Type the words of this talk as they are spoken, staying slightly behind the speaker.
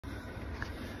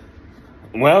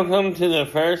Welcome to the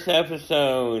first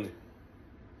episode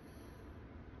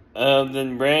of the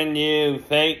brand new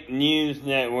fake news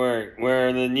network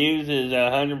where the news is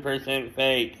 100%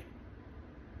 fake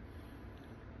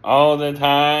all the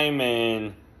time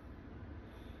and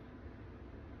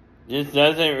just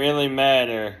doesn't really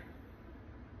matter.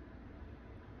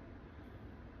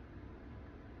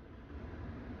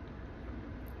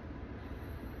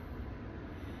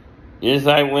 Just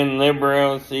like when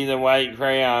liberals see the white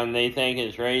crayon, they think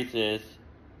it's racist.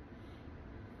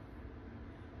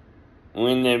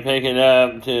 When they pick it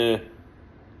up because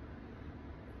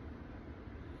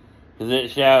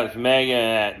it shouts MAGA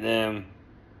at them.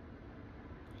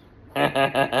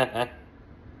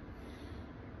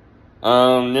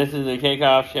 This is a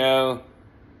kickoff show.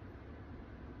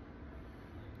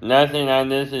 Nothing on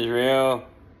this is real.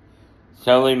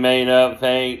 Solely made up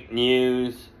fake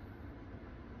news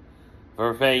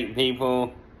for fake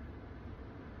people.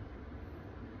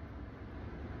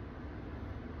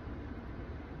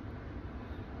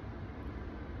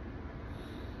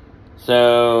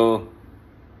 So,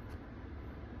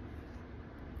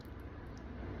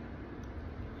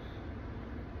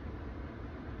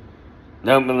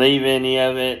 don't believe any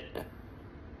of it.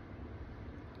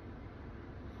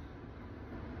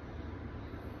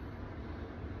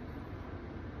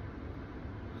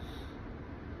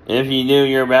 If you do,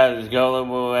 you're about as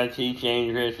gullible as Chief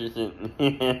James Richardson.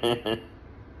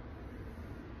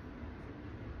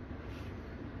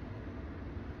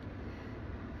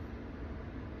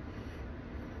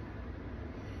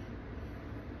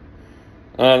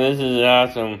 Oh, this is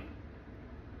awesome.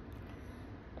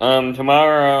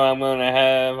 Tomorrow I'm going to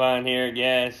have on here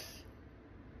guests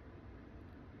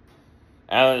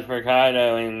Alex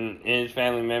Mercado and his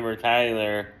family member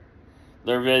Tyler.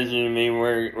 They're visiting me.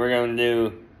 We're going to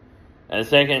do a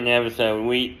second episode,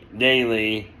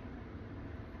 daily,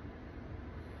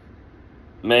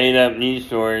 made up news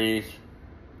stories,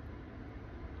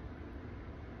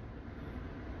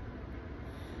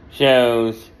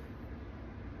 shows